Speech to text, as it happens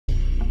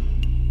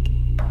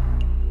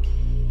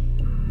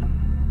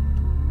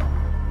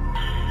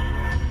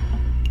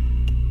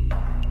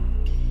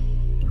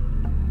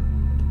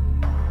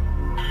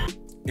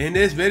In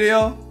this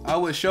video, I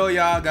will show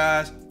y'all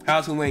guys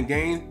how to win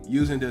games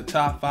using the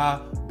top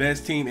 5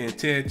 best team in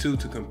tier 2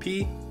 to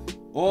compete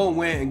or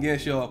win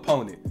against your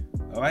opponent.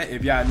 Alright,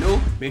 if y'all new,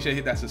 make sure to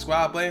hit that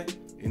subscribe button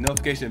and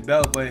notification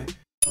bell button.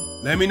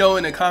 Let me know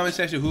in the comment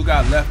section who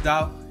got left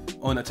out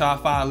on the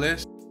top 5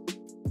 list.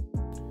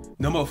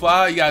 Number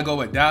 5, you gotta go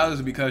with Dallas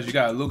because you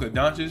got Luka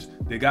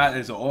Doncic, the guy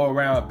that's an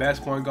all-around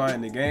best point guard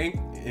in the game,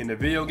 in the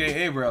video game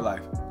and real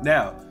life.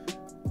 Now,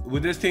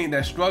 with this team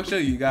that's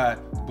structured, you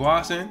got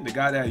Bronson, the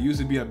guy that used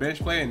to be a bench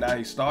player and now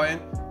he's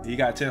starting. You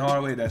got Tim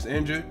Hardaway that's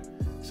injured.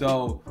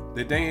 So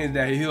the thing is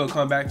that he'll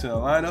come back to the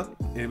lineup.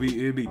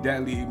 It'll be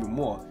deadly even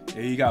more.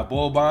 And you got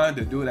Boban,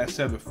 the dude that's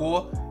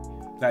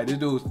 7'4". Like, this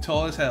dude's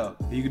tall as hell.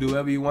 He can do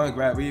whatever you want,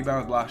 grab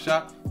rebounds, block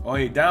shot.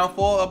 Only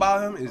downfall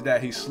about him is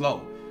that he's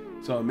slow.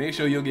 So make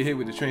sure you'll get hit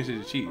with the trenches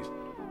of cheese.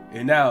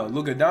 And now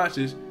Luka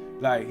Doncic,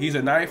 like, he's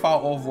a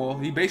 95 overall.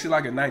 He basically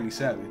like a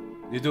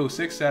 97. This dude's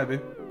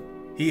 6'7".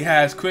 He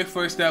has quick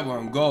first step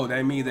on goal.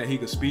 That means that he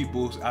can speed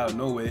boost out of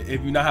nowhere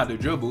if you know how to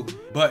dribble.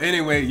 But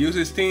anyway, use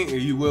his team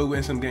and you will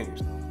win some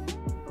games.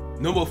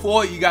 Number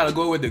 4, you gotta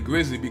go with the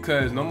Grizzlies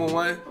because number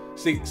 1,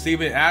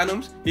 Steven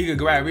Adams, he can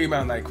grab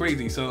rebound like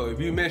crazy. So if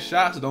you miss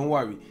shots, don't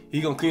worry.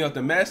 He gonna clean up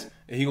the mess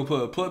and he gonna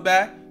put a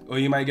putback or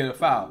you might get a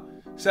foul.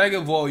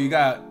 Second of all, you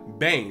got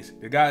Baines,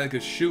 the guy that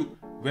can shoot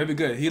very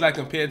good. He like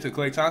compared to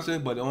Klay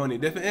Thompson, but the only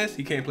difference is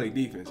he can't play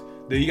defense.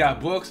 Then you got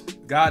Brooks,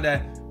 guy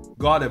that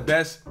guard the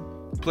best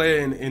player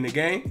in the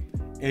game,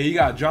 and you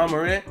got John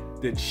Morant,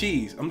 the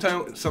cheese. I'm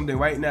telling you something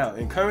right now.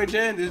 In current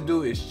gen, this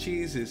dude is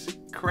cheese is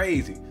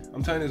crazy.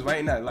 I'm telling you this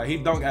right now. Like, he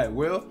dunk at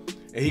will,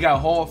 and he got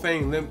Hall of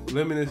Fame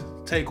limitless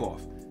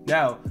takeoff.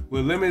 Now,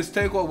 with limitless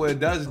takeoff, what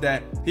it does is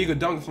that he could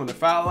dunk from the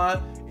foul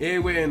line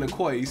anywhere in the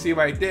court. You see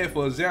right there,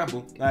 for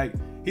example, like,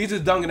 he's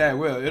just dunking at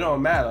will. It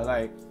don't matter.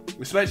 Like,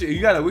 especially if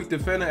you got a weak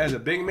defender as a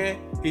big man,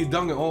 he's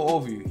dunking all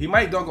over you. He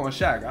might dunk on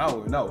Shaq. I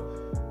don't know.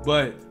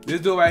 But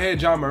this dude right here,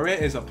 John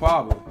Morant, is a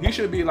problem. He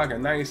should be like a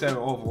 97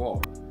 overall.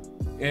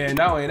 And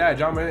not only that,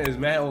 John Morant is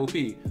mad OP.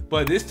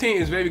 But this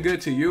team is very good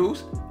to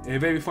use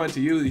and very fun to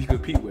use you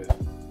compete with.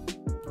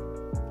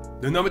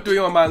 The number 3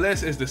 on my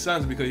list is the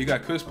Suns because you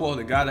got Chris Paul,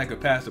 the guy that can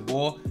pass the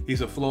ball.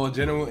 He's a floor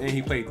general and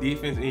he plays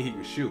defense and he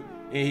can shoot.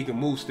 And he can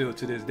move still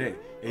to this day.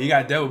 And you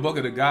got Devin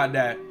Booker, the guy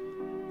that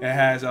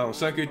has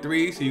circuit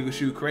threes. So you can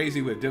shoot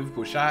crazy with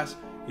difficult shots.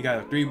 He got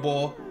a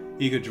 3-ball.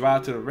 He could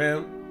drive to the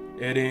rim.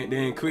 And then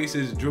increase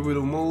his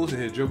dribble moves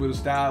and his dribble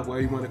style,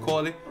 whatever you want to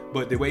call it.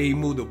 But the way he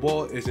moved the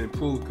ball is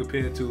improved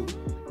compared to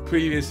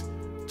previous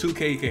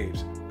 2K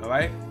games.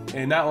 Alright?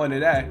 And not only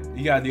that,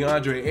 you got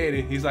DeAndre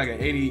Ayton. He's like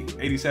an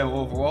 87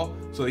 overall.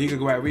 So he can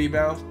grab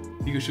rebounds,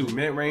 he can shoot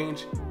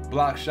mid-range,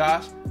 block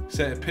shots,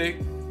 set a pick,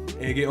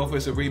 and get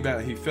offensive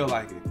rebound if he feel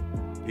like it.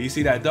 And you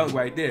see that dunk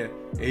right there.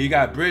 And you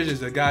got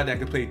Bridges, a guy that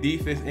can play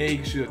defense and he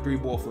can shoot a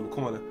 3-ball from the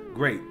corner.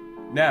 Great.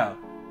 Now,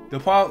 the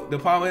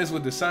problem is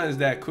with the Suns is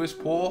that Chris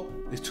Paul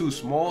is too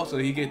small, so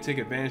he can take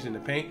advantage in the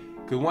paint.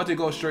 Because once they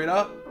go straight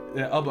up,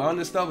 that upper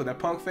under stuff with that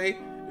punk fade,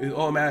 it's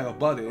automatic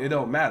above it. It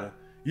don't matter.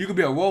 You could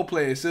be a role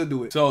player and still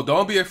do it. So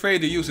don't be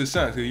afraid to use the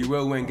Suns because you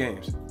will win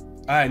games.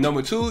 Alright,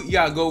 number 2, you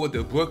gotta go with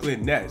the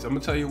Brooklyn Nets. I'm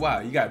gonna tell you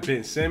why. You got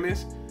Ben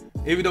Simmons.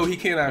 Even though he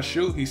cannot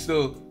shoot, he's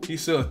still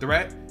a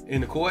threat in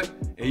the court.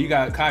 And you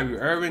got Kyrie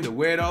Irving, the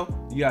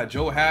weirdo. You got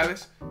Joe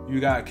Harris. You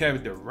got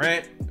Kevin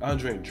Durant,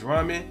 Andre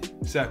Drummond,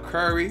 Seth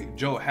Curry,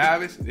 Joe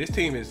Harris. This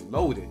team is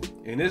loaded.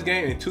 In this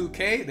game, in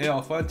 2K, they're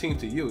a fun team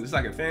to use. It's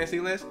like a fantasy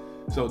list,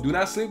 so do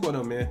not sleep on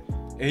them, man.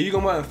 And you're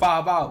going to want to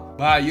find out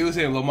by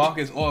using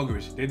LaMarcus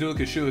Aldridge. They do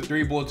can shoot a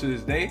 3-ball to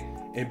this day,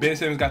 and Ben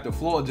Simmons got the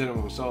floor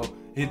general, so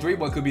his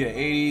 3-ball could be an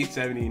 80,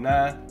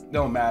 79.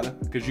 Don't matter,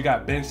 because you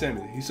got Ben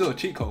Simmons. He's still a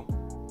cheat code.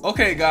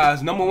 Okay,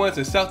 guys, number 1 is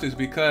the Celtics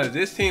because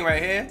this team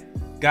right here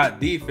got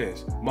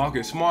defense.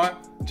 Marcus Smart,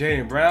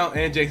 Jaylen Brown,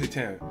 and Jason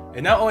Tatum.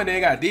 And not only they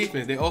got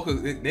defense,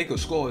 they could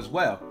score as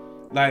well.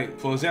 Like,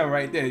 for example,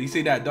 right there, you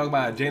see that dunk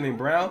by Jaylen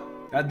Brown?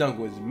 That dunk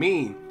was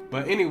mean.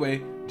 But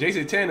anyway,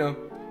 Jason Tatum,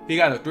 he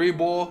got a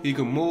 3-ball, he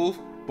can move.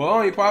 But the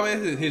only problem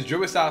is his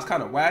dribble style is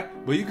kind of whack,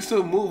 but you can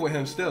still move with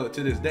him still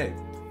to this day.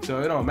 So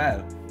it don't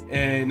matter.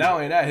 And not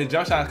only that, his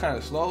jump shot is kind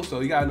of slow,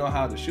 so you gotta know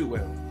how to shoot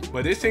with him.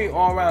 But this team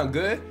all around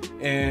good,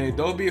 and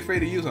don't be afraid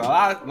to use them. A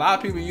lot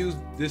of people use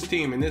this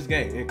team in this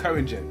game, in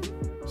current gen.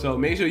 So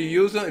make sure you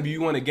use them if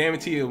you want to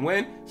guarantee a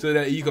win so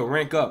that you can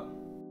rank up